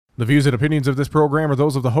The views and opinions of this program are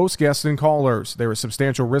those of the host, guests, and callers. There is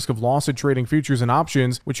substantial risk of loss in trading futures and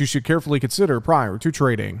options, which you should carefully consider prior to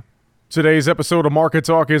trading. Today's episode of Market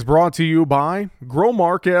Talk is brought to you by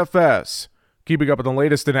Growmark FS. Keeping up with the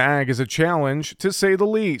latest in ag is a challenge, to say the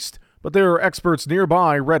least, but there are experts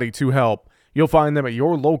nearby ready to help. You'll find them at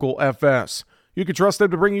your local FS. You can trust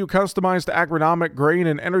them to bring you customized agronomic, grain,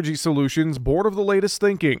 and energy solutions born of the latest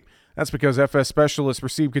thinking. That's because FS specialists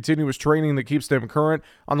receive continuous training that keeps them current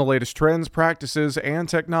on the latest trends, practices, and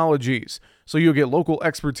technologies. So you'll get local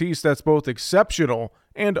expertise that's both exceptional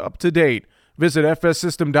and up to date. Visit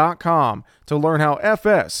fssystem.com to learn how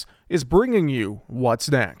FS is bringing you what's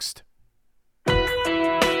next.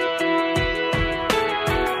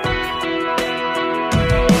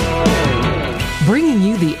 Bringing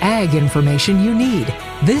you the ag information you need.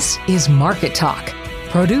 This is Market Talk,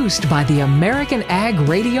 produced by the American Ag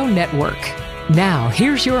Radio Network. Now,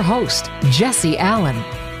 here's your host, Jesse Allen.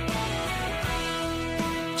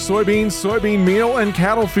 Soybean meal, and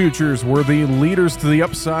cattle futures were the leaders to the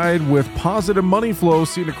upside with positive money flow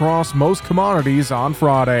seen across most commodities on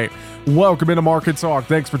Friday. Welcome into Market Talk.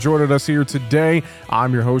 Thanks for joining us here today.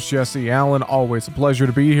 I'm your host, Jesse Allen. Always a pleasure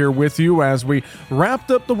to be here with you as we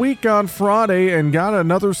wrapped up the week on Friday and got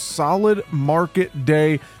another solid market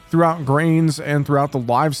day throughout grains and throughout the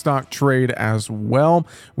livestock trade as well.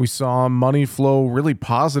 We saw money flow really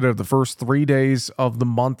positive the first 3 days of the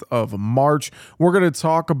month of March. We're going to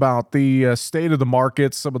talk about the state of the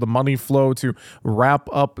markets, some of the money flow to wrap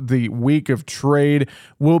up the week of trade.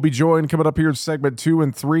 We'll be joined coming up here in segment 2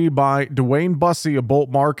 and 3 by Dwayne Bussey of Bolt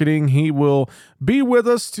Marketing. He will be with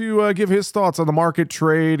us to give his thoughts on the market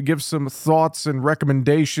trade, give some thoughts and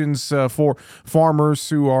recommendations for farmers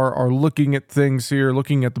who are looking at things here,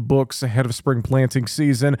 looking at the books ahead of spring planting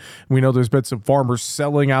season. We know there's been some farmers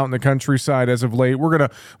selling out in the countryside as of late. We're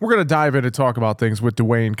gonna dive in and talk about things with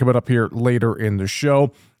Dwayne coming up here later in the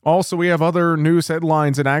show. Also, we have other news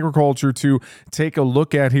headlines in agriculture to take a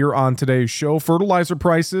look at here on today's show. Fertilizer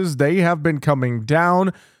prices, they have been coming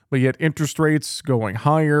down, but yet interest rates going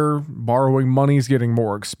higher, borrowing money's getting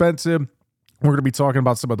more expensive. We're going to be talking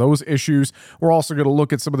about some of those issues. We're also going to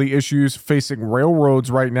look at some of the issues facing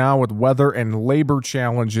railroads right now with weather and labor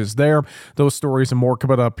challenges there. Those stories and more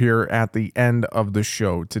coming up here at the end of the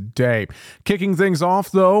show today. Kicking things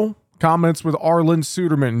off, though, comments with Arlan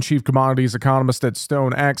Suderman, Chief Commodities Economist at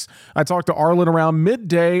StoneX. I talked to Arlan around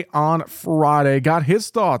midday on Friday, got his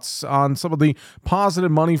thoughts on some of the positive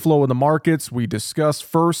money flow in the markets. We discussed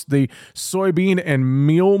first the soybean and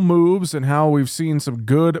meal moves and how we've seen some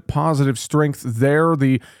good positive strength there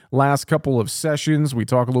the last couple of sessions. We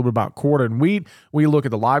talk a little bit about corn and wheat. We look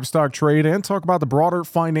at the livestock trade and talk about the broader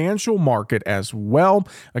financial market as well.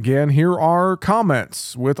 Again, here are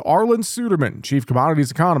comments with Arlan Suderman, Chief Commodities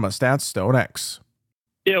Economist at StoneX.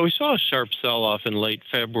 Yeah, we saw a sharp sell-off in late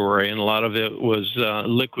February, and a lot of it was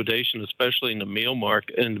liquidation, especially in the meal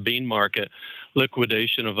market and the bean market,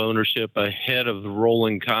 liquidation of ownership ahead of the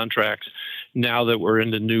rolling contracts. Now that we're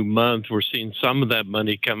in the new month, we're seeing some of that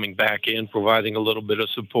money coming back in, providing a little bit of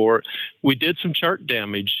support. We did some chart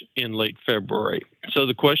damage in late February. So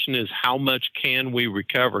the question is, how much can we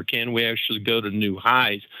recover? Can we actually go to new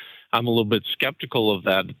highs? I'm a little bit skeptical of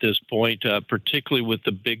that at this point, particularly with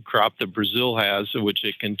the big crop that Brazil has, which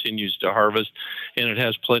it continues to harvest, and it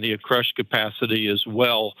has plenty of crush capacity as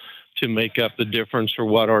well to make up the difference for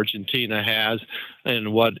what Argentina has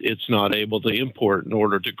and what it's not able to import in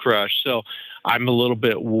order to crush. So I'm a little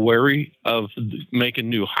bit wary of making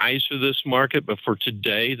new highs for this market, but for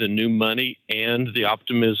today, the new money and the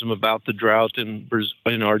optimism about the drought in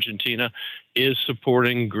Argentina is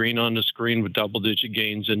supporting green on the screen with double-digit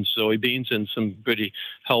gains in soybeans and some pretty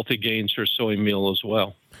healthy gains for soy meal as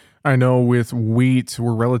well. I know with wheat,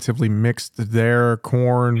 we're relatively mixed there.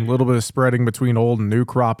 Corn, a little bit of spreading between old and new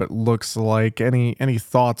crop, it looks like. Any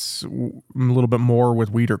thoughts a little bit more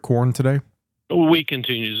with wheat or corn today? Wheat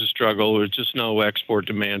continues to struggle. There's just no export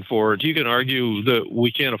demand for it. You can argue that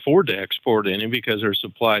we can't afford to export any because our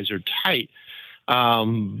supplies are tight.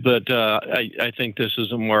 But I think this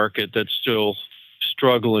is a market that's still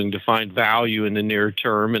struggling to find value in the near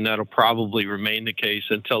term, and that'll probably remain the case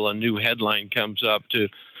until a new headline comes up to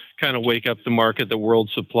kind of wake up the market. The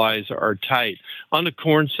world supplies are tight. On the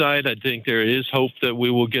corn side, I think there is hope that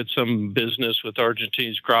we will get some business with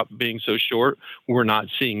Argentina's crop being so short. We're not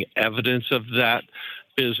seeing evidence of that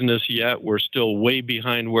business yet. We're still way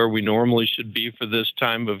behind where we normally should be for this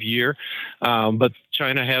time of year. But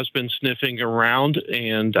China has been sniffing around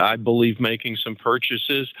and I believe making some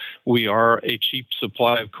purchases. We are a cheap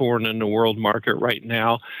supply of corn in the world market right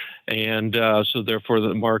now. And so therefore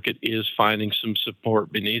the market is finding some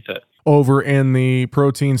support beneath it. Over in the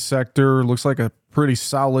protein sector, looks like a pretty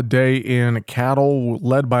solid day in cattle,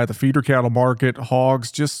 led by the feeder cattle market.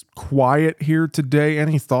 Hogs just quiet here today.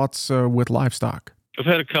 Any thoughts with livestock? We've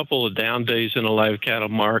had a couple of down days in the live cattle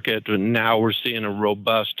market, and now we're seeing a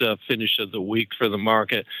robust finish of the week for the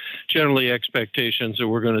market. Generally, expectations are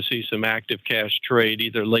we're going to see some active cash trade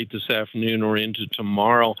either late this afternoon or into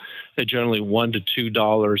tomorrow. They're generally $1 to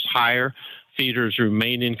 $2 higher. Feeders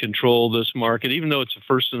remain in control of this market. Even though it's the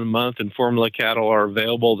first of the month and formula cattle are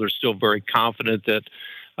available, they're still very confident that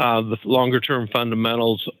the longer-term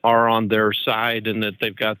fundamentals are on their side and that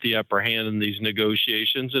they've got the upper hand in these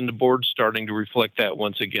negotiations, and the board's starting to reflect that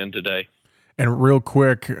once again today. And real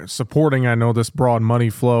quick, supporting, I know, this broad money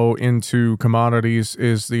flow into commodities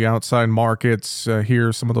is the outside markets.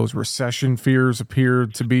 Here, some of those recession fears appear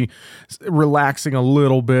to be relaxing a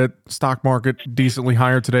little bit. Stock market decently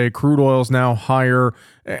higher today. Crude oil is now higher.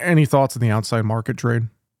 Any thoughts on the outside market trade?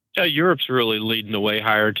 Europe's really leading the way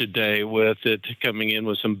higher today with it coming in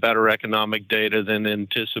with some better economic data than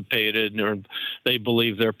anticipated, and they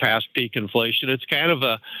believe they're past peak inflation. It's kind of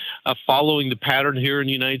a following the pattern here in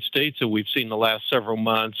the United States that we've seen the last several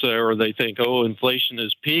months, or they think, inflation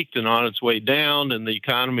has peaked and on its way down, and the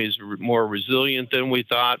economy is more resilient than we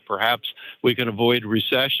thought. Perhaps we can avoid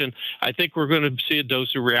recession. I think we're going to see a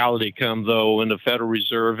dose of reality come, though, in the Federal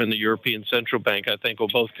Reserve and the European Central Bank. I think will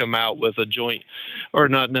both come out with a joint, or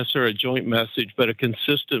not necessarily a joint message, but a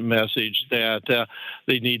consistent message that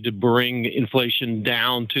they need to bring inflation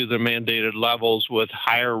down to the mandated levels with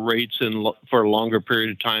higher rates and for a longer period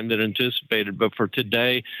of time than anticipated. But for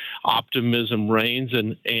today, optimism reigns,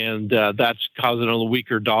 and that's causing a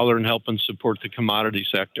weaker dollar and helping support the commodity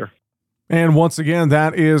sector. And once again,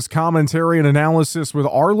 that is commentary and analysis with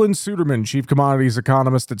Arlan Suderman, Chief Commodities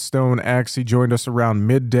Economist at StoneX. He joined us around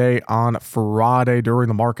midday on Friday during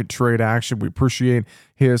the market trade action. We appreciate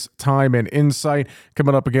his time and insight.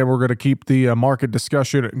 Coming up again, we're going to keep the market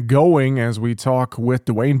discussion going as we talk with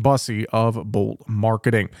Dwayne Bussey of Bolt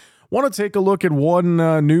Marketing. Want to take a look at one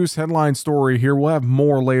news headline story here. We'll have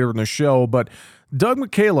more later in the show, but Doug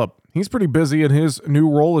McCaleb, he's pretty busy in his new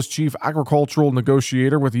role as Chief Agricultural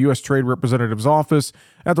Negotiator with the U.S. Trade Representative's Office.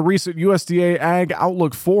 At the recent USDA Ag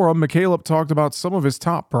Outlook Forum, McCaleb talked about some of his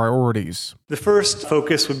top priorities. The first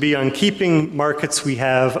focus would be on keeping markets we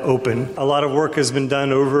have open. A lot of work has been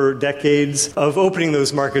done over decades of opening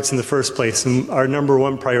those markets in the first place, and our number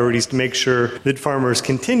one priority is to make sure that farmers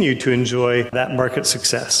continue to enjoy that market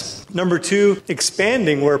success. Number two,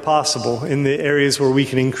 expanding where possible in the areas where we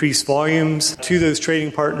can increase volumes to those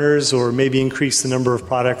trading partners or maybe increase the number of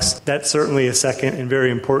products. That's certainly a second and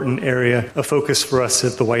very important area of focus for us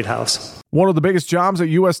at the White House. One of the biggest jobs at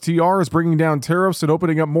USTR is bringing down tariffs and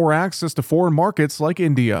opening up more access to foreign markets like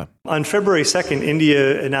India. On February 2nd,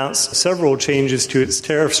 India announced several changes to its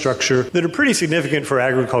tariff structure that are pretty significant for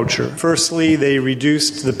agriculture. Firstly, they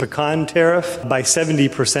reduced the pecan tariff by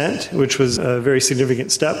 70%, which was a very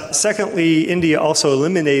significant step. Secondly, India also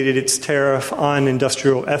eliminated its tariff on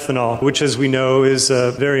industrial ethanol, which, as we know, is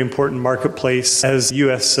a very important marketplace as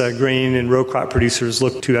U.S. grain and row crop producers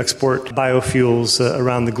look to export biofuels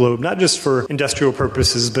around the globe, not just for industrial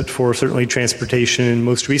purposes, but for certainly transportation and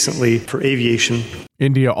most recently for aviation.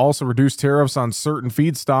 India also reduced tariffs on certain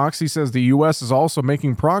feedstocks. He says the U.S. is also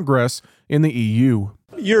making progress in the EU.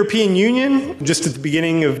 European Union, just at the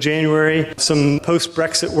beginning of January, some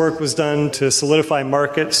post-Brexit work was done to solidify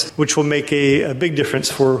markets, which will make a big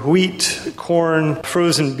difference for wheat, corn,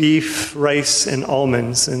 frozen beef, rice, and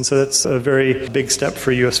almonds. And so that's a very big step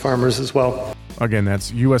for U.S. farmers as well. Again,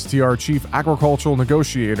 that's USTR Chief Agricultural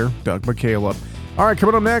Negotiator Doug McCaleb. All right,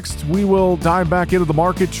 coming up next, we will dive back into the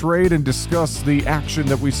market trade and discuss the action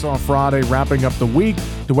that we saw Friday, wrapping up the week.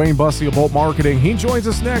 Dwayne Bussey of Bolt Marketing, he joins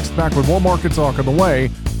us next, back with more Market Talk on the way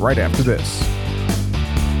right after this.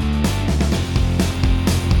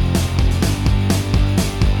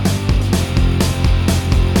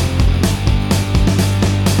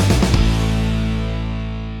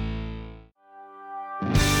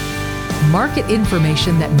 Market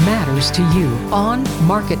information that matters to you on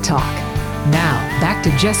Market Talk. Now, back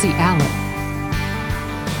to Jesse Allen.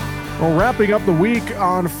 Well, wrapping up the week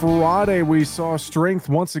on Friday, we saw strength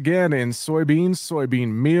once again in soybeans,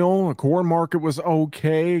 soybean meal. The corn market was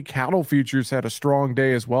okay. Cattle futures had a strong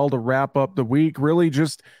day as well to wrap up the week. Really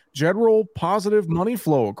just general positive money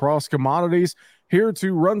flow across commodities. Here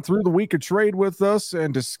to run through the week of trade with us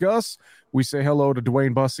and discuss, we say hello to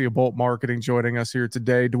Dwayne Bussey of Bolt Marketing joining us here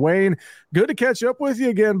today. Dwayne, good to catch up with you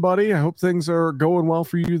again, buddy. I hope things are going well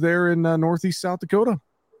for you there in Northeast South Dakota.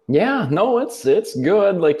 Yeah, no, it's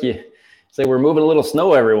good. Like you say we're moving a little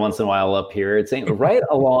snow every once in a while up here. It's right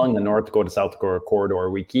along the North Dakota-South Dakota corridor.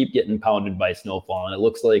 We keep getting pounded by snowfall, and it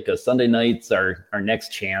looks like Sunday night's our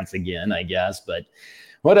next chance again, I guess. But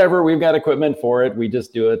whatever, we've got equipment for it. We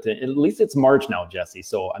just do it. At least it's March now, Jesse.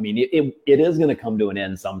 So, I mean, it is going to come to an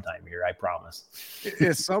end sometime here, I promise.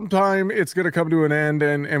 Sometime it's going to come to an end,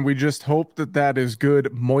 and we just hope that is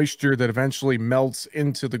good moisture that eventually melts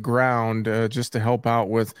into the ground just to help out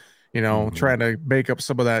with, trying to make up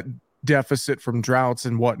some of that deficit from droughts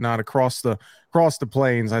and whatnot across the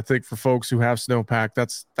plains. I think for folks who have snowpack,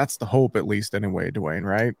 that's the hope, at least anyway, Dwayne,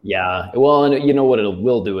 right? Yeah. Well, and you know what it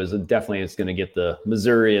will do is it's going to get the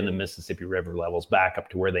Missouri and the Mississippi River levels back up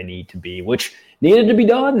to where they need to be, which needed to be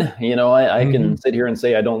done. I can sit here and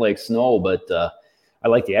say I don't like snow, but I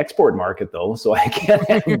like the export market though, so I can't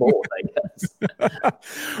have both, I guess.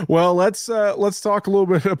 Well, let's talk a little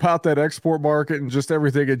bit about that export market and just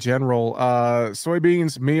everything in general.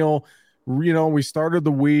 Soybeans, meal, we started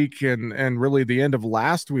the week and really the end of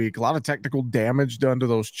last week, a lot of technical damage done to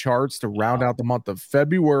those charts to round out the month of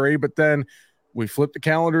February, but then we flipped the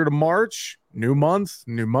calendar to March, new month,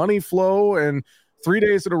 new money flow, and 3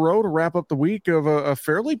 days in a row to wrap up the week of a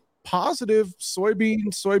fairly positive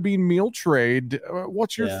soybean meal trade.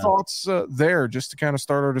 What's your thoughts there, just to kind of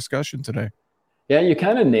start our discussion today? Yeah, you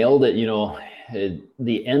kind of nailed it.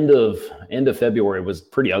 The end of February was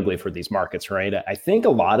pretty ugly for these markets, right? I think a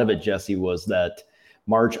lot of it, Jesse, was that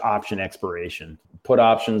March option expiration. Put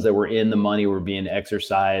options that were in the money were being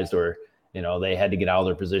exercised, or they had to get out of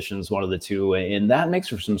their positions, one of the two, and that makes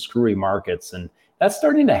for some screwy markets. And that's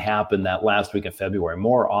starting to happen that last week of February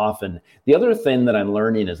more often. The other thing that I'm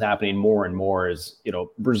learning is happening more and more is,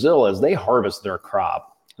 Brazil, as they harvest their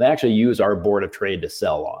crop, they actually use our board of trade to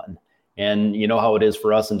sell on. And you know how it is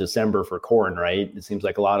for us in December for corn, right? It seems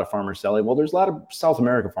like a lot of farmers selling. Well, there's a lot of South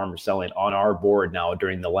America farmers selling on our board now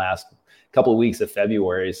during the last couple of weeks of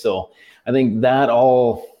February. So I think that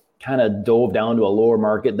all kind of dove down to a lower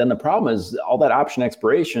market. Then the problem is all that option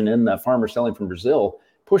expiration and the farmers selling from Brazil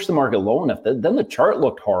pushed the market low enough that then the chart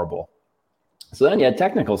looked horrible. So then you had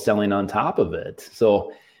technical selling on top of it.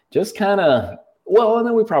 So just kind of, and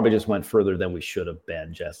then we probably just went further than we should have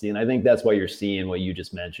been, Jesse. And I think that's why you're seeing what you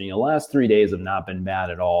just mentioned. Last 3 days have not been bad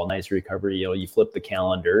at all. Nice recovery. You flip the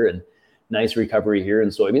calendar and nice recovery here in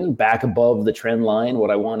soybeans, back above the trend line.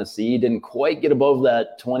 What I want to see, didn't quite get above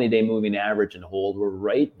that 20-day moving average and hold. We're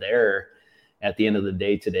right there at the end of the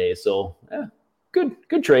day today. So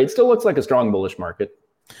good trade. Still looks like a strong bullish market.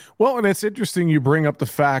 Well, and it's interesting you bring up the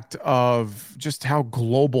fact of just how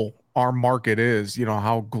global our market is,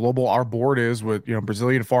 how global our board is with,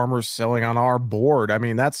 Brazilian farmers selling on our board. I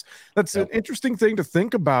mean, that's an interesting thing to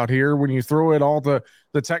think about here when you throw in all the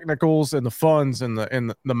technicals and the funds and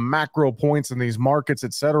the macro points in these markets,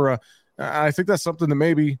 et cetera. I think that's something that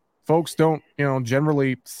maybe folks don't,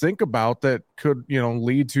 generally think about that could,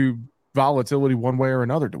 lead to volatility one way or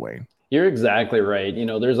another, Dwayne. You're exactly right.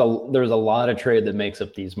 There's a lot of trade that makes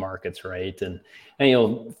up these markets, right? And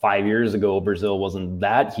 5 years ago, Brazil wasn't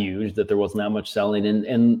that huge that there wasn't that much selling,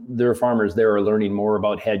 and their farmers there are learning more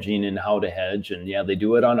about hedging and how to hedge. And they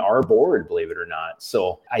do it on our board, believe it or not.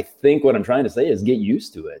 So I think what I'm trying to say is get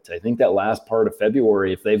used to it. I think that last part of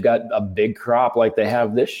February, if they've got a big crop like they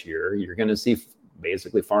have this year, you're going to see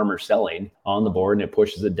basically farmers selling on the board, and it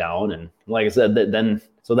pushes it down. And like I said,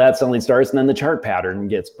 so that selling starts, and then the chart pattern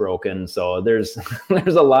gets broken. So there's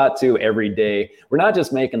a lot to every day. We're not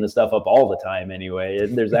just making the stuff up all the time anyway.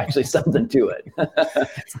 There's actually something to it.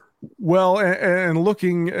 Well, and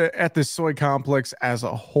looking at this soy complex as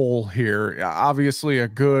a whole here, obviously a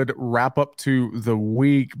good wrap up to the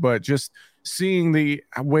week, but just seeing the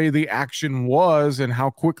way the action was and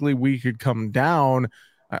how quickly we could come down,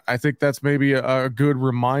 I think that's maybe a good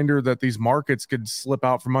reminder that these markets could slip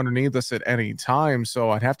out from underneath us at any time.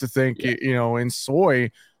 So I'd have to think, in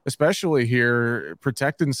soy, especially here,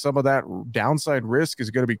 protecting some of that downside risk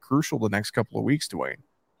is going to be crucial the next couple of weeks, Dwayne.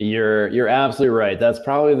 You're absolutely right. That's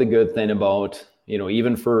probably the good thing about,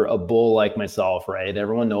 even for a bull like myself, right?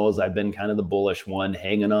 Everyone knows I've been kind of the bullish one,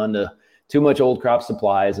 hanging on to too much old crop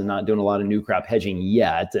supplies and not doing a lot of new crop hedging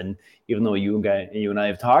yet. And even though you and I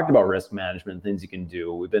have talked about risk management and things you can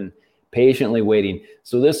do, we've been patiently waiting.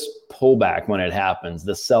 So this pullback, when it happens,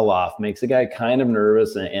 the sell-off makes a guy kind of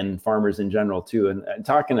nervous, and farmers in general too. And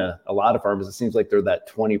talking to a lot of farmers, it seems like they're that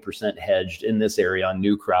 20% hedged in this area on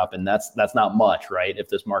new crop. And that's not much, right? If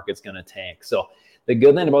this market's going to tank. So the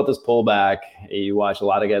good thing about this pullback, you watch a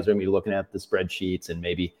lot of guys are going to be looking at the spreadsheets and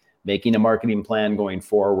maybe making a marketing plan going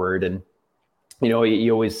forward. And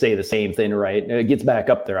you always say the same thing, right? It gets back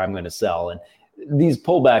up there, I'm going to sell. And these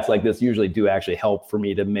pullbacks like this usually do actually help for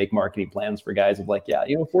me to make marketing plans for guys of like, yeah,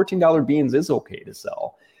 $14 beans is okay to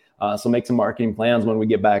sell. So make some marketing plans when we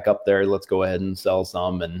get back up there. Let's go ahead and sell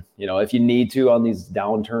some. And, if you need to on these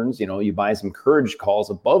downturns, you buy some courage calls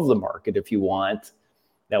above the market if you want.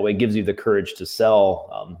 That way it gives you the courage to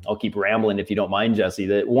sell. I'll keep rambling if you don't mind, Jesse.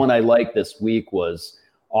 The one I liked this week was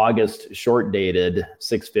August short dated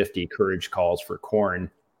 650 courage calls for corn.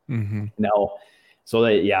 Mm-hmm. Now, so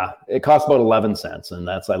it costs about 11 cents. And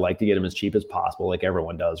I like to get them as cheap as possible, like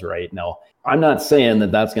everyone does right now. I'm not saying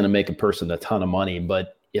that that's going to make a person a ton of money,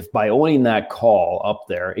 but if by owning that call up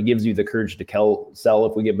there, it gives you the courage to sell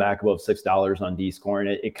if we get back above $6 on D's corn,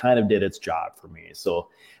 it kind of did its job for me. So,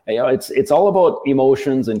 it's all about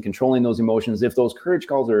emotions and controlling those emotions. If those courage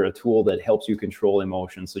calls are a tool that helps you control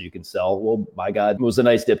emotions so you can sell, well, by God, it was a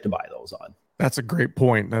nice dip to buy those on. That's a great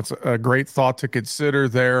point. That's a great thought to consider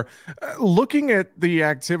there. Looking at the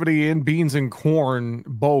activity in beans and corn,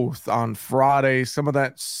 both on Friday, some of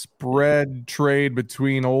that spread trade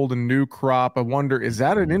between old and new crop, I wonder, is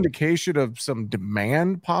that an indication of some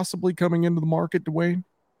demand possibly coming into the market, Dwayne?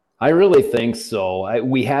 I really think so.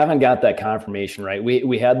 We haven't got that confirmation, right?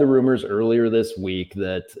 We had the rumors earlier this week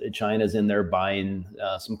that China's in there buying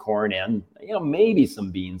some corn and, maybe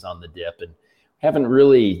some beans on the dip, and haven't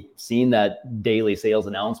really seen that daily sales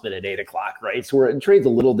announcement at 8:00, right? So trade's a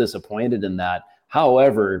little disappointed in that.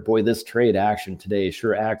 However, boy, this trade action today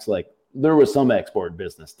sure acts like there was some export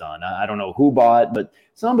business done. I don't know who bought, but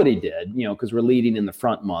somebody did, because we're leading in the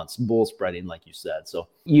front months, bull spreading, like you said. So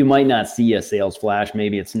you might not see a sales flash.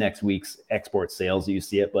 Maybe it's next week's export sales you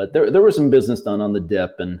see it, but there was some business done on the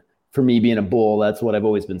dip. And for me being a bull, that's what I've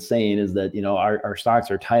always been saying is that, our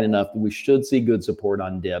stocks are tight enough that we should see good support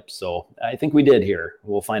on dip. So I think we did here.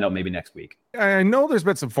 We'll find out maybe next week. I know there's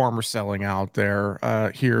been some farmers selling out there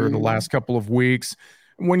here the last couple of weeks.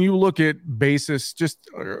 When you look at basis just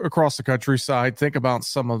across the countryside, think about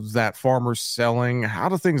some of that farmers selling. How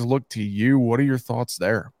do things look to you? What are your thoughts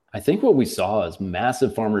there? I think what we saw is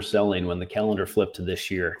massive farmer selling when the calendar flipped to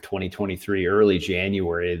this year, 2023, early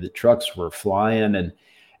January. The trucks were flying and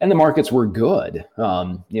the markets were good.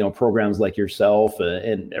 Programs like yourself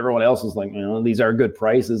and everyone else is like, these are good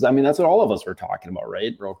prices. I mean, that's what all of us were talking about,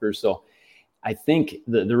 right? Brokers. So I think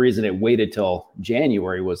the reason it waited till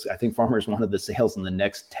January was I think farmers wanted the sales in the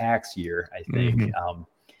next tax year, I think. Mm-hmm.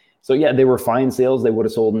 So yeah, they were fine sales. They would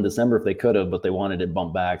have sold in December if they could have, but they wanted it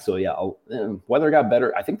bumped back. So yeah, weather got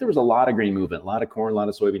better. I think there was a lot of grain movement, a lot of corn, a lot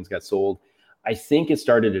of soybeans got sold. I think it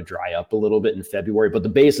started to dry up a little bit in February, but the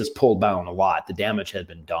basis pulled down a lot. The damage had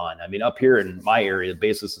been done. I mean, up here in my area, the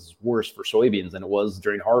basis is worse for soybeans than it was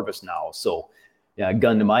during harvest now. So yeah,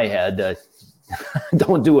 gun to my head,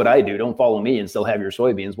 don't do what I do. Don't follow me and still have your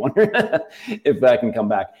soybeans. Wonder if that can come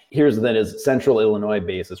back. Here's the thing is Central Illinois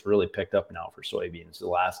basis really picked up now for soybeans the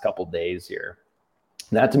last couple of days here.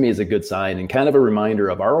 That to me is a good sign and kind of a reminder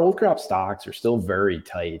of our old crop stocks are still very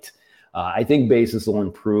tight. I think basis will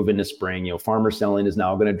improve in the spring. Farmer selling is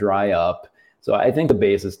now going to dry up. So I think the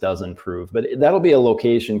basis does improve, but that'll be a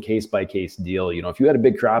location case by case deal. If you had a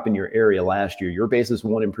big crop in your area last year, your basis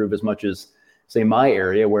won't improve as much as say my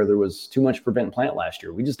area where there was too much prevent plant last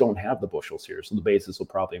year. We just don't have the bushels here. So the basis will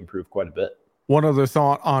probably improve quite a bit. One other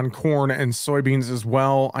thought on corn and soybeans as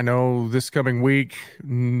well. I know this coming week,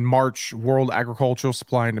 March World Agricultural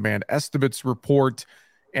Supply and Demand Estimates report.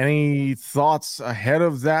 Any thoughts ahead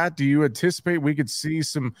of that? Do you anticipate we could see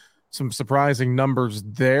some surprising numbers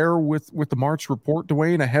there with the March report,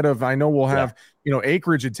 Dwayne, ahead of, I know we'll have,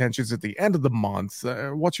 acreage intentions at the end of the month.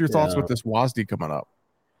 What's your thoughts with this WASDE coming up?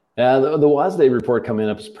 Yeah, the WASDE report coming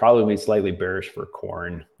up is probably slightly bearish for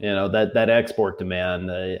corn. That export demand,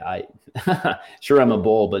 I sure I'm a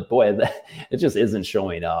bull, but boy, it just isn't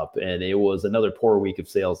showing up. And it was another poor week of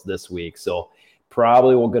sales this week. So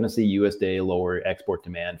probably we're going to see USDA lower export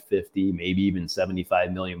demand 50, maybe even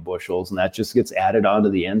 75 million bushels. And that just gets added onto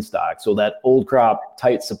the end stock. So that old crop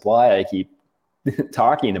tight supply I keep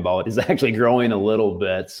talking about is actually growing a little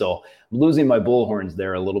bit. So I'm losing my bullhorns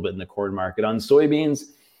there a little bit in the corn market. On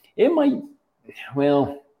soybeans, it might,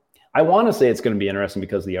 I want to say it's going to be interesting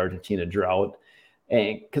because of the Argentina drought.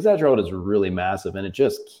 And because that drought is really massive and it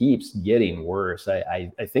just keeps getting worse. I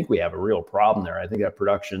think we have a real problem there. I think that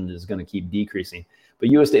production is going to keep decreasing. But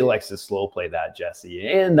USDA likes to slow play that, Jesse.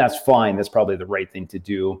 And that's fine. That's probably the right thing to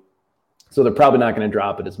do. So they're probably not going to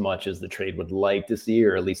drop it as much as the trade would like to see,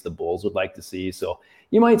 or at least the bulls would like to see. So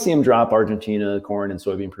you might see them drop Argentina corn and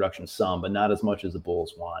soybean production some, but not as much as the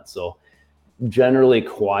bulls want. So generally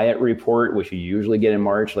quiet report, which you usually get in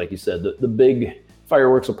March. Like you said, the big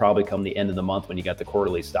Fireworks will probably come the end of the month when you got the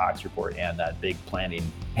quarterly stocks report and that big planning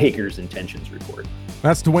acres intentions report.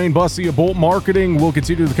 That's Dwayne Bussey of Bolt Marketing. We'll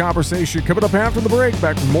continue the conversation coming up after the break.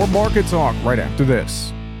 Back with more Market Talk right after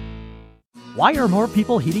this. Why are more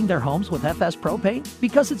people heating their homes with FS Propane?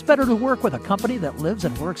 Because it's better to work with a company that lives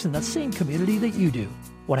and works in the same community that you do.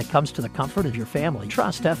 When it comes to the comfort of your family,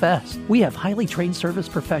 trust FS. We have highly trained service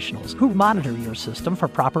professionals who monitor your system for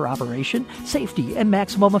proper operation, safety, and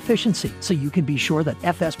maximum efficiency, so you can be sure that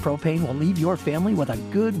FS Propane will leave your family with a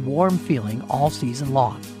good, warm feeling all season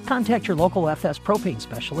long. Contact your local FS Propane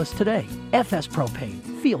specialist today. FS Propane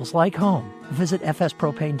feels like home. Visit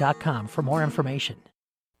fspropane.com for more information.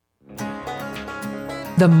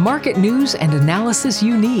 The market news and analysis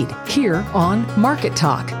you need here on Market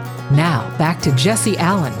Talk. Now, back to Jesse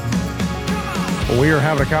Allen. We are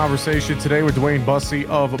having a conversation today with Dwayne Bussey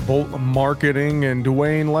of Bolt Marketing. And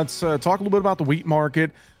Dwayne, let's talk a little bit about the wheat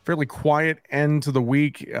market. Fairly quiet end to the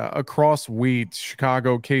week across wheat,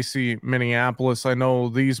 Chicago, KC, Minneapolis. I know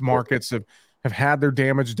these markets have had their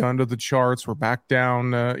damage done to the charts. We're back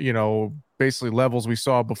down, basically levels we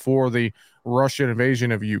saw before the Russian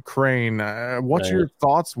invasion of Ukraine. What's your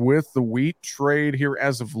thoughts with the wheat trade here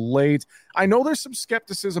as of late? I know there's some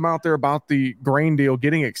skepticism out there about the grain deal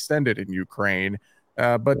getting extended in Ukraine,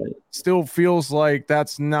 but still feels like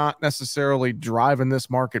that's not necessarily driving this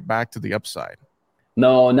market back to the upside.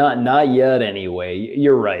 No, not yet anyway.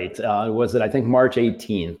 You're right. I think March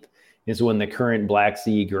 18th is when the current Black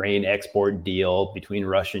Sea grain export deal between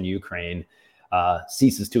Russia and Ukraine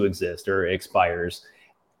ceases to exist or expires.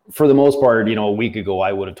 For the most part, a week ago,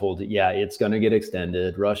 I would have told it, it's going to get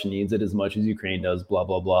extended. Russia needs it as much as Ukraine does, blah,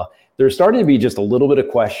 blah, blah. There's starting to be just a little bit of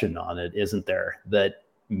question on it, isn't there? That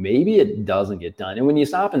maybe it doesn't get done. And when you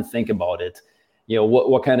stop and think about it,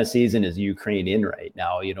 what kind of season is Ukraine in right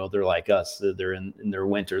now? They're like us. They're in their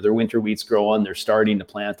winter. Their winter wheat's growing. They're starting to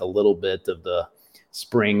plant a little bit of the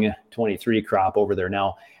spring 23 crop over there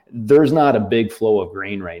now. There's not a big flow of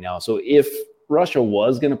grain right now. So if Russia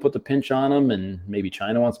was going to put the pinch on them, and maybe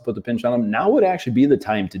China wants to put the pinch on them, now would actually be the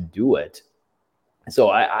time to do it. So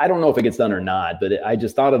I don't know if it gets done or not, but I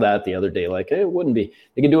just thought of that the other day. Like, it wouldn't be.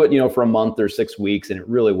 They can do it, for a month or 6 weeks, and it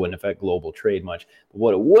really wouldn't affect global trade much. But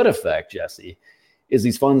what it would affect, Jesse, is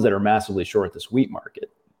these funds that are massively short this wheat market.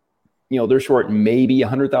 They're short maybe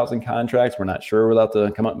 100,000 contracts. We're not sure without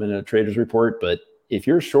the come up in a trader's report. But if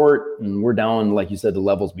you're short and we're down, like you said, the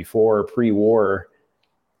levels before pre-war,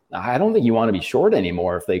 I don't think you want to be short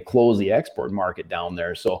anymore if they close the export market down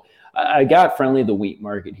there. So I got friendly the wheat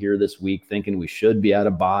market here this week, thinking we should be at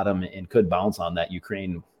a bottom and could bounce on that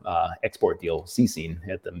Ukraine export deal ceasing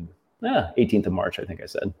at the 18th of March, I think I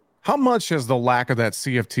said. How much has the lack of that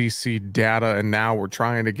CFTC data, and now we're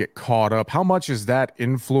trying to get caught up, how much has that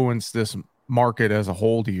influenced this market as a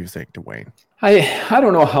whole, do you think, Dwayne? I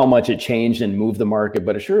don't know how much it changed and moved the market,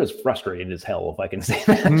 but it sure is frustrating as hell, if I can say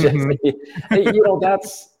that.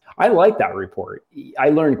 Mm-hmm. I like that report. I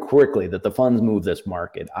learned quickly that the funds move this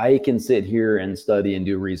market. I can sit here and study and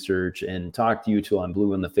do research and talk to you till I'm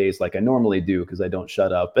blue in the face like I normally do, because I don't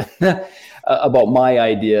shut up about my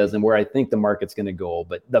ideas and where I think the market's going to go.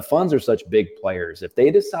 But the funds are such big players. If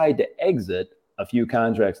they decide to exit a few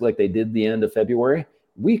contracts like they did the end of February,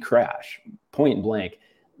 we crash, point blank.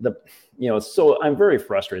 So I'm very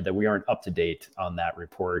frustrated that we aren't up to date on that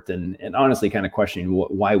report, and honestly kind of questioning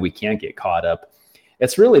why we can't get caught up.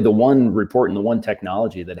 It's really the one report and the one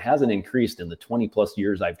technology that hasn't increased in the 20 plus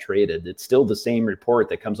years I've traded. It's still the same report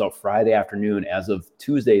that comes out Friday afternoon as of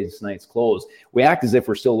Tuesday's night's close. We act as if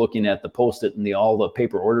we're still looking at the Post-it and all the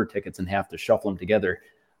paper order tickets and have to shuffle them together.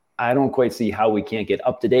 I don't quite see how we can't get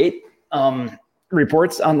up to date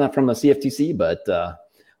reports on that from the CFTC, but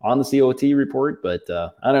on the COT report. But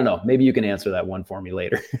I don't know. Maybe you can answer that one for me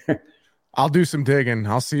later. I'll do some digging.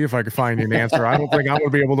 I'll see if I can find an answer. I don't think I'm going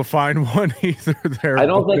to be able to find one either there. I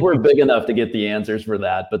don't think we're big enough to get the answers for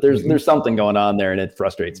that, but there's something going on there, and it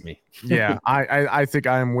frustrates me. Yeah, I think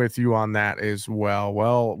I am with you on that as well.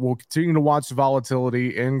 Well, we'll continue to watch the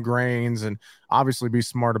volatility in grains and obviously be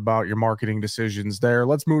smart about your marketing decisions there.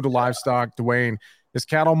 Let's move to livestock. Dwayne, this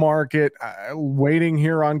cattle market waiting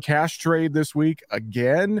here on cash trade this week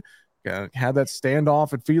again. Had that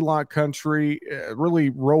standoff at feedlot country, really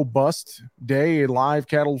robust day in live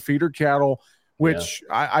cattle, feeder cattle, which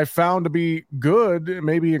I found to be good,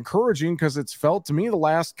 maybe encouraging, because it's felt to me the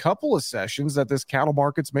last couple of sessions that this cattle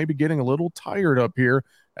market's maybe getting a little tired up here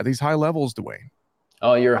at these high levels, Dwayne.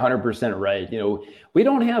 Oh, you're 100% right. We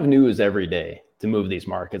don't have news every day to move these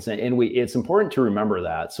markets, and it's important to remember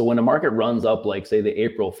that. So when a market runs up, like say the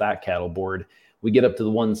April fat cattle board, we get up to the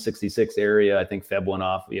 166 area. I think Feb went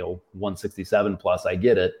off, 167 plus. I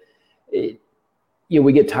get it.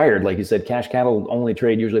 we get tired. Like you said, cash cattle only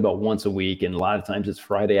trade usually about once a week. And a lot of times it's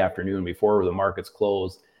Friday afternoon before the market's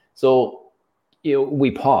closed. So, we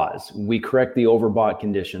pause, we correct the overbought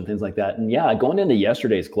condition, things like that. And yeah, going into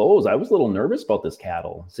yesterday's close, I was a little nervous about this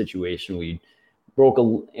cattle situation. We broke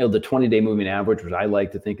the 20-day moving average, which I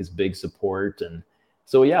like to think is big support. And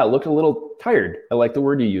so, yeah, looked a little tired. I like the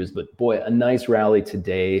word you used, but boy, a nice rally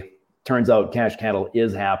today. Turns out cash cattle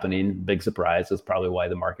is happening. Big surprise. That's probably why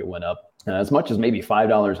the market went up as much as maybe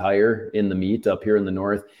 $5 higher in the meat up here in the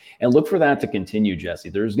north. And look for that to continue, Jesse.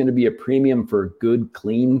 There's going to be a premium for good,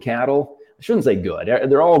 clean cattle. I shouldn't say good.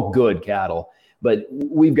 They're all good cattle, but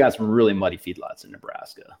we've got some really muddy feedlots in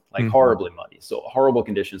Nebraska, like horribly muddy. So horrible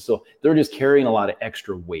conditions. So they're just carrying a lot of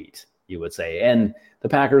extra weight, you would say. And the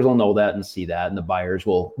packers will know that and see that, and the buyers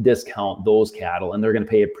will discount those cattle, and they're going to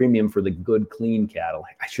pay a premium for the good, clean cattle.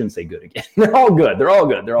 I shouldn't say good again. They're all good. They're all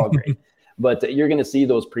good. They're all great. But you're going to see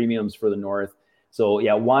those premiums for the north. So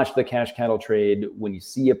yeah, watch the cash cattle trade. When you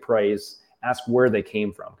see a price, ask where they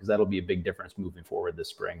came from, because that'll be a big difference moving forward this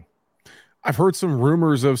spring. I've heard some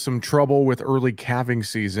rumors of some trouble with early calving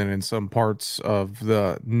season in some parts of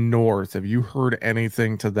the north. Have you heard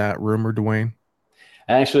anything to that rumor, Dwayne?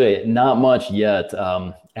 Actually, not much yet.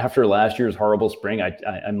 After last year's horrible spring,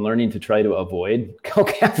 I'm learning to try to avoid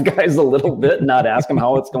cow-calf guys a little bit, not ask them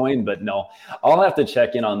how it's going. But no, I'll have to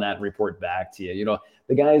check in on that and report back to you.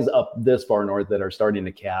 The guys up this far north that are starting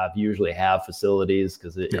to calve usually have facilities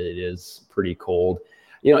because it is pretty cold.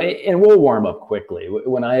 And we'll warm up quickly.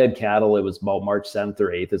 When I had cattle, it was about March 7th or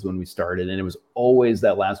 8th is when we started. And it was always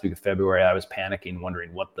that last week of February, I was panicking,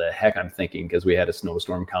 wondering what the heck I'm thinking because we had a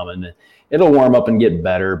snowstorm coming. It'll warm up and get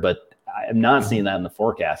better, but I'm not seeing that in the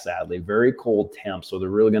forecast, sadly. Very cold temps. So they're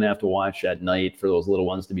really going to have to watch at night for those little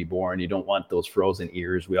ones to be born. You don't want those frozen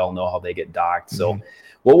ears. We all know how they get docked. So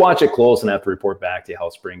we'll watch it close and have to report back to you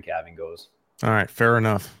how spring calving goes. All right. Fair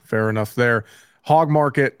enough. Fair enough there. Hog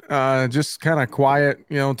market, just kind of quiet,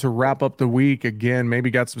 to wrap up the week. Again, maybe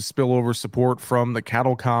got some spillover support from the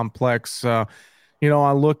cattle complex. I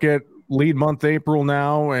look at lead month April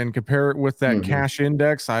now and compare it with that cash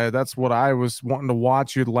index. That's what I was wanting to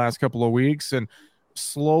watch you the last couple of weeks, and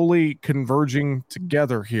slowly converging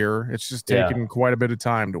together here. It's just taking quite a bit of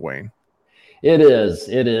time, Dwayne. It is.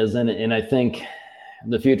 And I think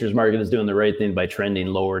the futures market is doing the right thing by trending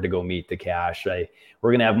lower to go meet the cash. We're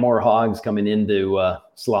going to have more hogs coming into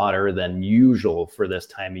slaughter than usual for this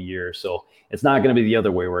time of year. So it's not going to be the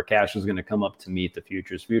other way where cash is going to come up to meet the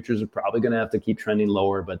futures. Futures are probably going to have to keep trending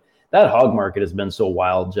lower, but that hog market has been so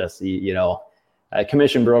wild, Jesse.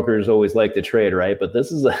 Commission brokers always like to trade, right? But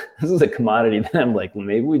this is a commodity that I'm like, well,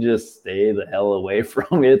 maybe we just stay the hell away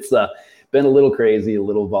from. It's been a little crazy, a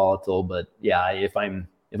little volatile, but yeah, if I'm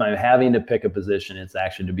having to pick a position, it's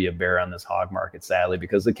actually to be a bear on this hog market, sadly,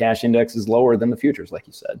 because the cash index is lower than the futures, like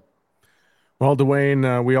you said. Well,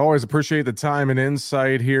 Dwayne, we always appreciate the time and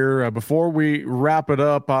insight here. Before we wrap it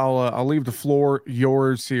up, I'll leave the floor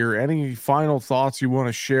yours here. Any final thoughts you want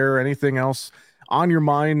to share? Anything else on your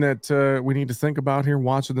mind that we need to think about here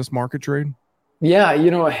watching this market trade?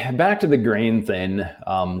 Yeah, back to the grain thing.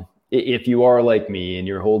 If you are like me and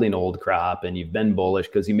you're holding old crop and you've been bullish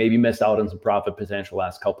because you maybe missed out on some profit potential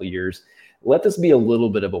last couple of years, let this be a little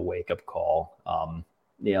bit of a wake-up call.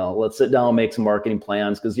 Let's sit down and make some marketing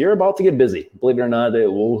plans because you're about to get busy. Believe it or not,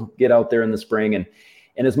 we'll get out there in the spring. And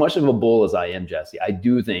as much of a bull as I am, Jesse, I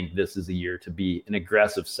do think this is a year to be an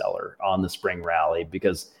aggressive seller on the spring rally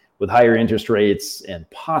because with higher interest rates and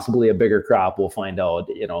possibly a bigger crop, we'll find out,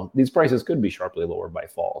 these prices could be sharply lower by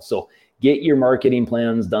fall. So get your marketing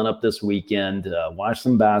plans done up this weekend, watch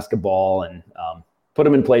some basketball, and put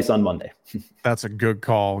them in place on Monday. That's a good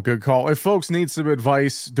call. Good call. If folks need some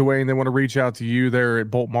advice, Dwayne, they want to reach out to you there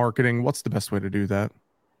at Bolt Marketing, what's the best way to do that?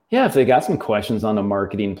 Yeah, if they got some questions on a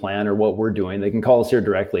marketing plan or what we're doing, they can call us here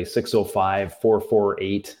directly,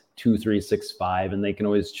 605-448-2365, and they can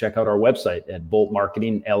always check out our website at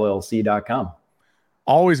boltmarketingllc.com.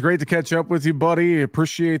 Always great to catch up with you, buddy.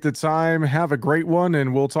 Appreciate the time. Have a great one,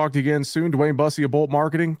 and we'll talk to you again soon. Dwayne Bussey of Bolt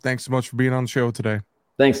Marketing, thanks so much for being on the show today.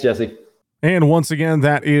 Thanks, Jesse. And once again,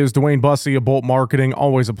 that is Dwayne Bussey of Bolt Marketing.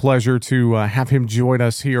 Always a pleasure to have him join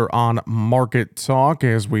us here on Market Talk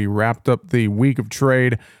as we wrapped up the week of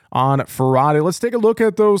trade on Friday. Let's take a look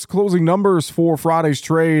at those closing numbers for Friday's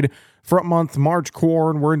trade. Front month March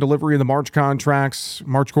corn, we're in delivery of the March contracts.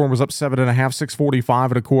 March corn was up 7.5,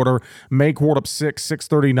 645 and a quarter. May corn up 6,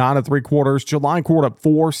 639 and 3/4. July corn up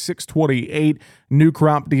 4, 628. New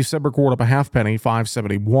crop December quart up a half penny,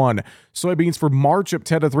 5.71. Soybeans for March up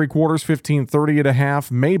 10 3/4, 15.30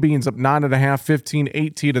 1/2. May beans up 9 1/2,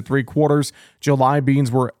 15.18 3/4. July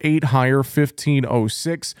beans were 8 higher,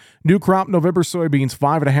 15.06. New crop November soybeans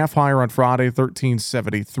 5 1/2 higher on Friday,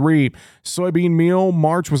 13.73. Soybean meal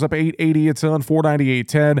March was up 8.80 a ton,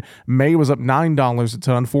 4.98.10. May was up $9 a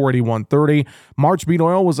ton, 4.81.30. March bean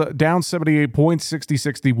oil was down 78 points,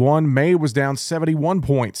 60.61. May was down 71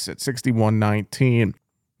 points at 61.19.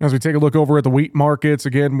 As we take a look over at the wheat markets,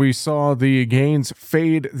 again, we saw the gains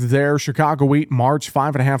fade there. Chicago wheat, March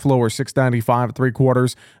 5 1/2 lower, 6.95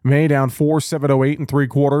 3/4. May down 4.708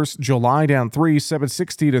 3/4. July down 3,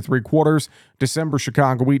 7.60 3/4. December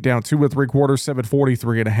Chicago wheat down 2 3/4,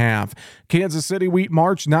 7.43 1/2. Kansas City wheat,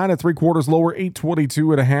 March 9 3/4 lower,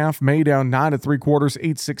 8.22 1/2. May down 9 3/4,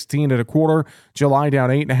 8.16 1/4. July down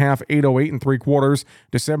 8 1/2, 8.08 3/4.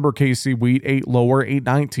 December KC wheat 8 lower,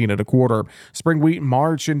 8.19 1/4. Spring wheat,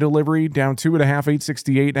 March in delivery down 2 1/2,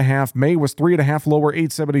 8.68 1/2. May was 3 1/2 lower,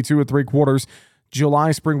 8.72 3/4.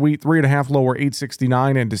 July spring wheat 3 1/2 lower,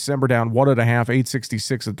 8.69, and December down 1 1/2,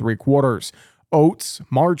 8.66 3/4. Oats,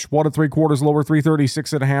 March 1 3/4 lower,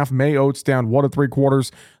 3.36 1/2. May oats down 1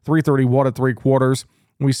 3/4, 3.31 3/4.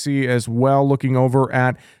 We see as well, looking over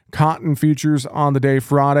at cotton futures on the day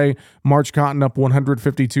Friday, March cotton up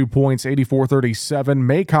 152 points, 84.37.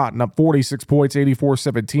 May cotton up 46 points,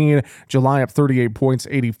 84.17. July up 38 points,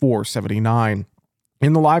 84.79.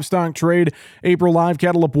 In the livestock trade, April live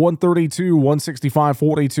cattle up 132,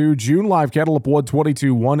 165.42. June live cattle up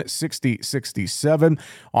 122, 160.67.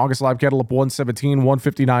 August live cattle up 117,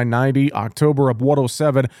 159.90. October up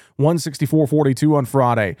 107, 164.42 on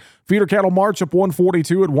Friday. Feeder cattle March up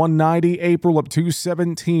 142 at 190. April up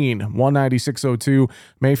 217, 196.02.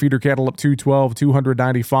 May feeder cattle up 212,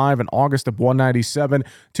 295. And August up 197,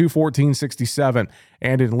 214.67.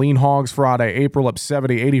 And in lean hogs Friday, April up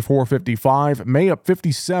 70, 84.55. May up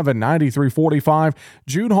 57, 93.45.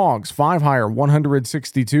 June hogs 5 higher,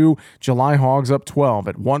 162. July hogs up 12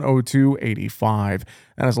 at 102.85.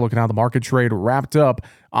 And as looking how the market trade wrapped up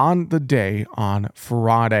on the day on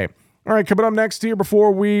Friday. All right, coming up next here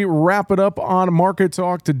before we wrap it up on Market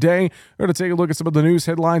Talk today, we're going to take a look at some of the news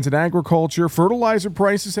headlines in agriculture. Fertilizer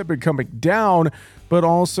prices have been coming down, but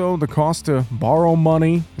also the cost to borrow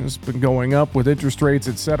money has been going up with interest rates,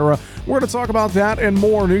 etc. We're going to talk about that and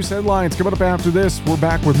more news headlines coming up after this. We're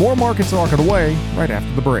back with more Market Talk on the way right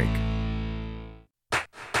after the break.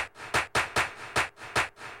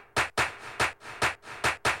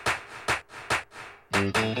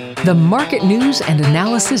 The market news and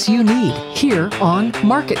analysis you need here on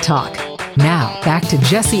Market Talk. Now, back to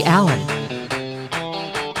Jesse Allen.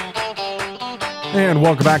 And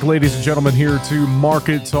welcome back, ladies and gentlemen, here to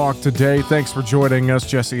Market Talk today. Thanks for joining us.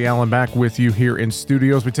 Jesse Allen back with you here in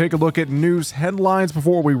studios. We take a look at news headlines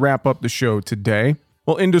before we wrap up the show today.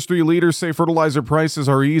 Well, industry leaders say fertilizer prices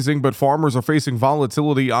are easing, but farmers are facing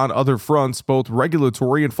volatility on other fronts, both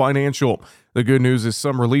regulatory and financial. The good news is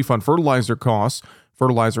some relief on fertilizer costs.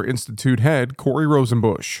 Fertilizer Institute head Corey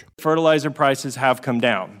Rosenbusch. Fertilizer prices have come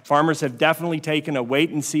down. Farmers have definitely taken a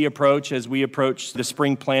wait-and-see approach as we approach the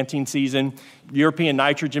spring planting season. European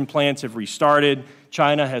nitrogen plants have restarted.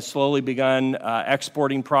 China has slowly begun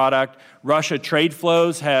exporting product. Russia trade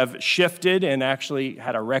flows have shifted and actually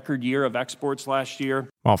had a record year of exports last year.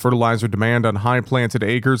 While fertilizer demand on high planted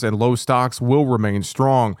acres and low stocks will remain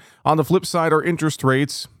strong. On the flip side are interest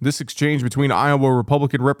rates. This exchange between Iowa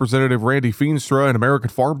Republican Representative Randy Feenstra and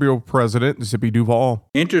American Farm Bureau President Zippy Duvall.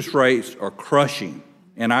 Interest rates are crushing,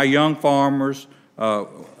 and our young farmers,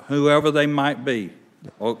 whoever they might be,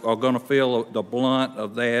 are going to feel the blunt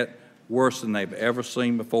of that worse than they've ever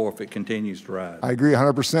seen before if it continues to rise. I agree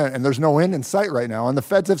 100%, and there's no end in sight right now. And the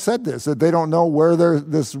feds have said this, that they don't know where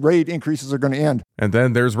this rate increases are going to end. And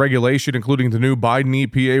then there's regulation, including the new Biden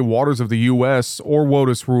EPA Waters of the U.S. or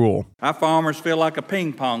WOTUS rule. Our farmers feel like a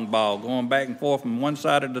ping pong ball going back and forth from one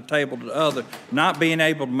side of the table to the other, not being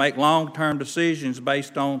able to make long-term decisions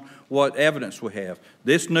based on what evidence we have.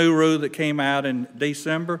 This new rule that came out in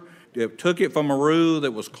December, it took it from a rule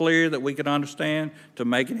that was clear that we could understand to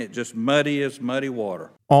making it just muddy as muddy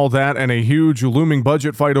water. All that and a huge looming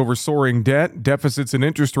budget fight over soaring debt, deficits and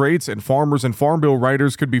interest rates, and farmers and farm bill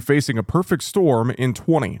writers could be facing a perfect storm in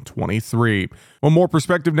 2023. Well, more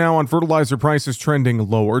perspective now on fertilizer prices trending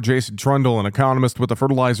lower. Jason Trundle, an economist with the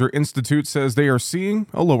Fertilizer Institute, says they are seeing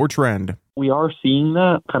a lower trend. We are seeing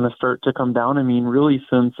that kind of start to come down. I mean, really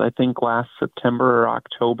since I think last September or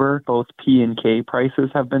October, both P and K prices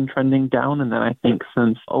have been trending down. And then I think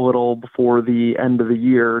since a little before the end of the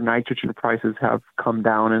year, nitrogen prices have come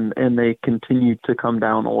down and they continue to come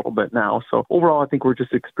down a little bit now. So overall, I think we're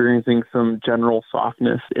just experiencing some general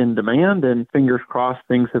softness in demand, and fingers crossed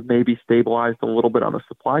things have maybe stabilized a little bit on the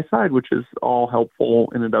supply side, which is all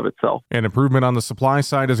helpful in and of itself. And improvement on the supply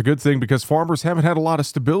side is a good thing because farmers haven't had a lot of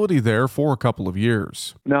stability there for a couple of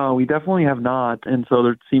years. No, we definitely have not. And so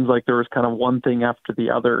it seems like there was kind of one thing after the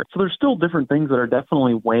other. So there's still different things that are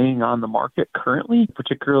definitely weighing on the market currently,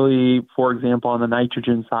 particularly, for example, on the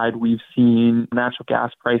nitrogen side, we've seen natural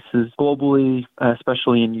gas prices globally,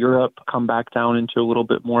 especially in Europe, come back down into a little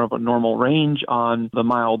bit more of a normal range on the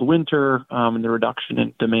mild winter and the reduction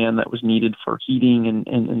in demand that was needed for heating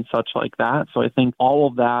and such like that. So I think all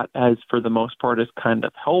of that, as for the most part, has kind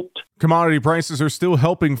of helped. Commodity prices are still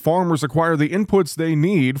helping farmers acquire the inputs they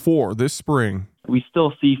need for this spring. We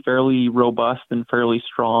still see fairly robust and fairly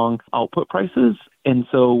strong output prices. And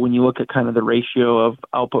so when you look at kind of the ratio of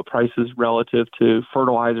output prices relative to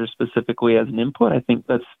fertilizer specifically as an input, I think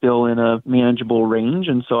that's still in a manageable range.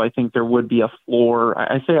 And so I think there would be a floor.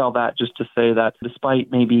 I say all that just to say that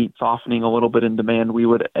despite maybe softening a little bit in demand, we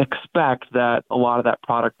would expect that a lot of that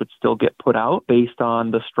product would still get put out based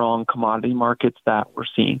on the strong commodity markets that we're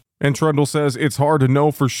seeing. And Trundle says it's hard to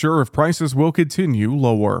know for sure if prices will continue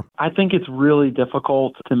lower. I think it's really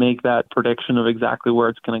difficult to make that prediction of exactly where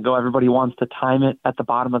it's going to go. Everybody wants to time it at the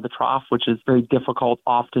bottom of the trough, which is very difficult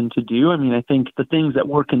often to do. I mean, I think the things that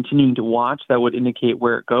we're continuing to watch that would indicate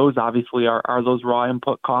where it goes, obviously, are those raw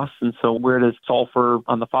input costs. And so where does sulfur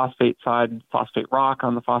on the phosphate side, phosphate rock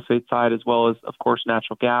on the phosphate side, as well as, of course,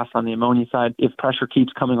 natural gas on the ammonia side? If pressure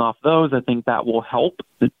keeps coming off those, I think that will help.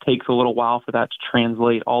 It takes a little while for that to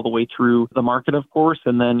translate all the way through the market, of course.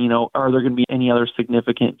 And then, are there going to be any other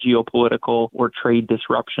significant geopolitical or trade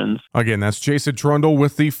disruptions? Again, that's Jason Trundle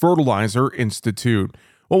with the Fertilizer Institute.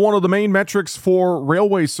 Well, one of the main metrics for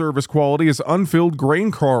railway service quality is unfilled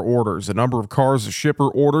grain car orders, a number of cars a shipper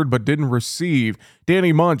ordered but didn't receive.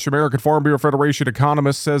 Danny Munch, American Farm Bureau Federation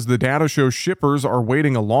economist, says the data shows shippers are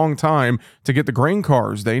waiting a long time to get the grain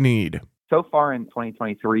cars they need. So far in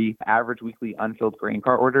 2023, average weekly unfilled grain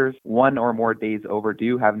car orders, 1 or more days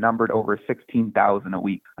overdue, have numbered over 16,000 a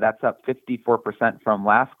week. That's up 54% from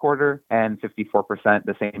last quarter and 54%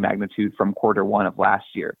 the same magnitude from quarter one of last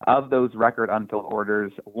year. Of those record unfilled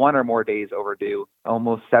orders, 1 or more days overdue,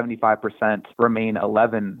 almost 75% remain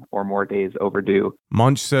 11 or more days overdue.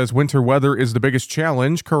 Munch says winter weather is the biggest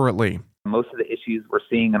challenge currently. Most of the issues we're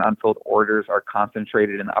seeing in unfilled orders are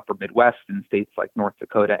concentrated in the upper Midwest in states like North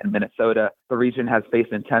Dakota and Minnesota. The region has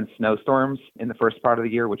faced intense snowstorms in the first part of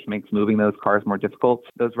the year, which makes moving those cars more difficult.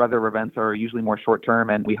 Those weather events are usually more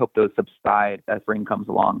short-term, and we hope those subside as spring comes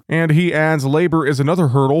along. And he adds labor is another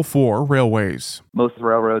hurdle for railways. Most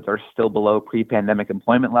railroads are still below pre-pandemic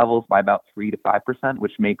employment levels by about 3 to 5%,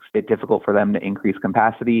 which makes it difficult for them to increase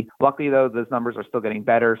capacity. Luckily, though, those numbers are still getting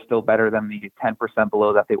better, still better than the 10%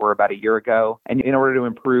 below that they were about a year ago. And in order to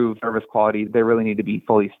improve service quality, they really need to be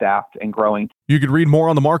fully staffed and growing. You can read more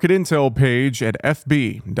on the market intel page at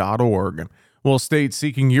fb.org. Well, states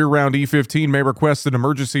seeking year-round E15 may request an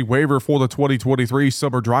emergency waiver for the 2023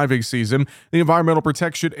 summer driving season. The Environmental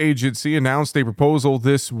Protection Agency announced a proposal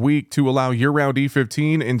this week to allow year-round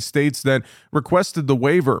E15 in states that requested the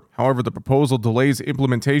waiver. However, the proposal delays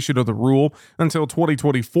implementation of the rule until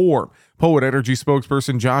 2024. Poet Energy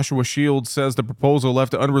spokesperson Joshua Shields says the proposal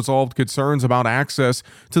left unresolved concerns about access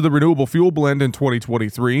to the renewable fuel blend in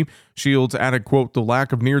 2023. Shields added, quote, "The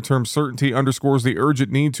lack of near-term certainty underscores the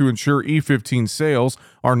urgent need to ensure E15 sales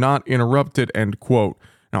are not interrupted," end quote.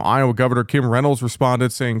 Now, Iowa Governor Kim Reynolds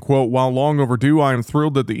responded saying, quote, "While long overdue, I am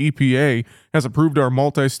thrilled that the EPA has approved our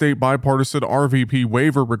multi-state bipartisan RVP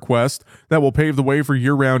waiver request that will pave the way for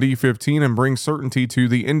year-round E15 and bring certainty to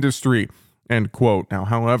the industry," end quote. Now,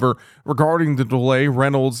 however, regarding the delay,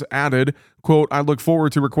 Reynolds added, quote, "I look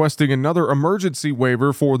forward to requesting another emergency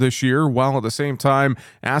waiver for this year, while at the same time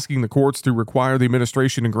asking the courts to require the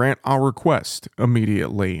administration to grant our request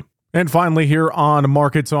immediately." And finally, here on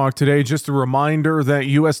Market Talk today, just a reminder that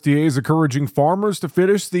USDA is encouraging farmers to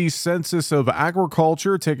finish the Census of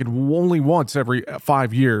Agriculture, taken only once every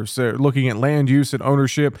 5 years, looking at land use and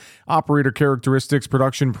ownership, operator characteristics,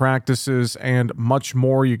 production practices, and much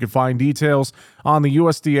more. You can find details on the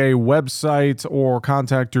USDA website or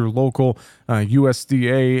contact your local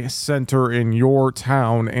USDA center in your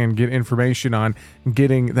town and get information on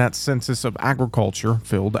getting that Census of Agriculture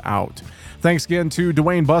filled out. Thanks again to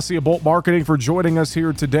Dwayne Bussey of Bolt Marketing for joining us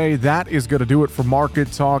here today. That is going to do it for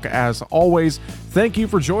Market Talk as always. Thank you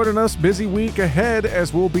for joining us. Busy week ahead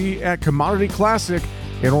as we'll be at Commodity Classic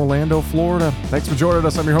in Orlando, Florida. Thanks for joining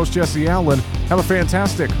us. I'm your host, Jesse Allen. Have a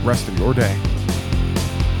fantastic rest of your day.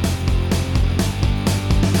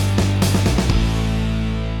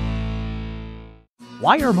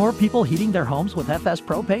 Why are more people heating their homes with FS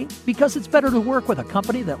Propane? Because it's better to work with a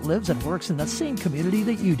company that lives and works in the same community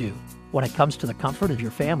that you do. When it comes to the comfort of your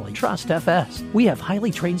family, trust FS. We have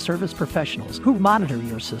highly trained service professionals who monitor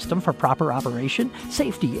your system for proper operation,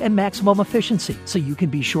 safety, and maximum efficiency, so you can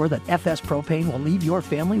be sure that FS Propane will leave your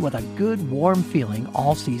family with a good, warm feeling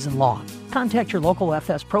all season long. Contact your local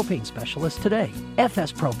FS Propane specialist today.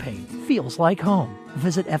 FS Propane feels like home.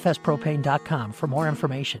 Visit fspropane.com for more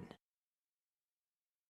information.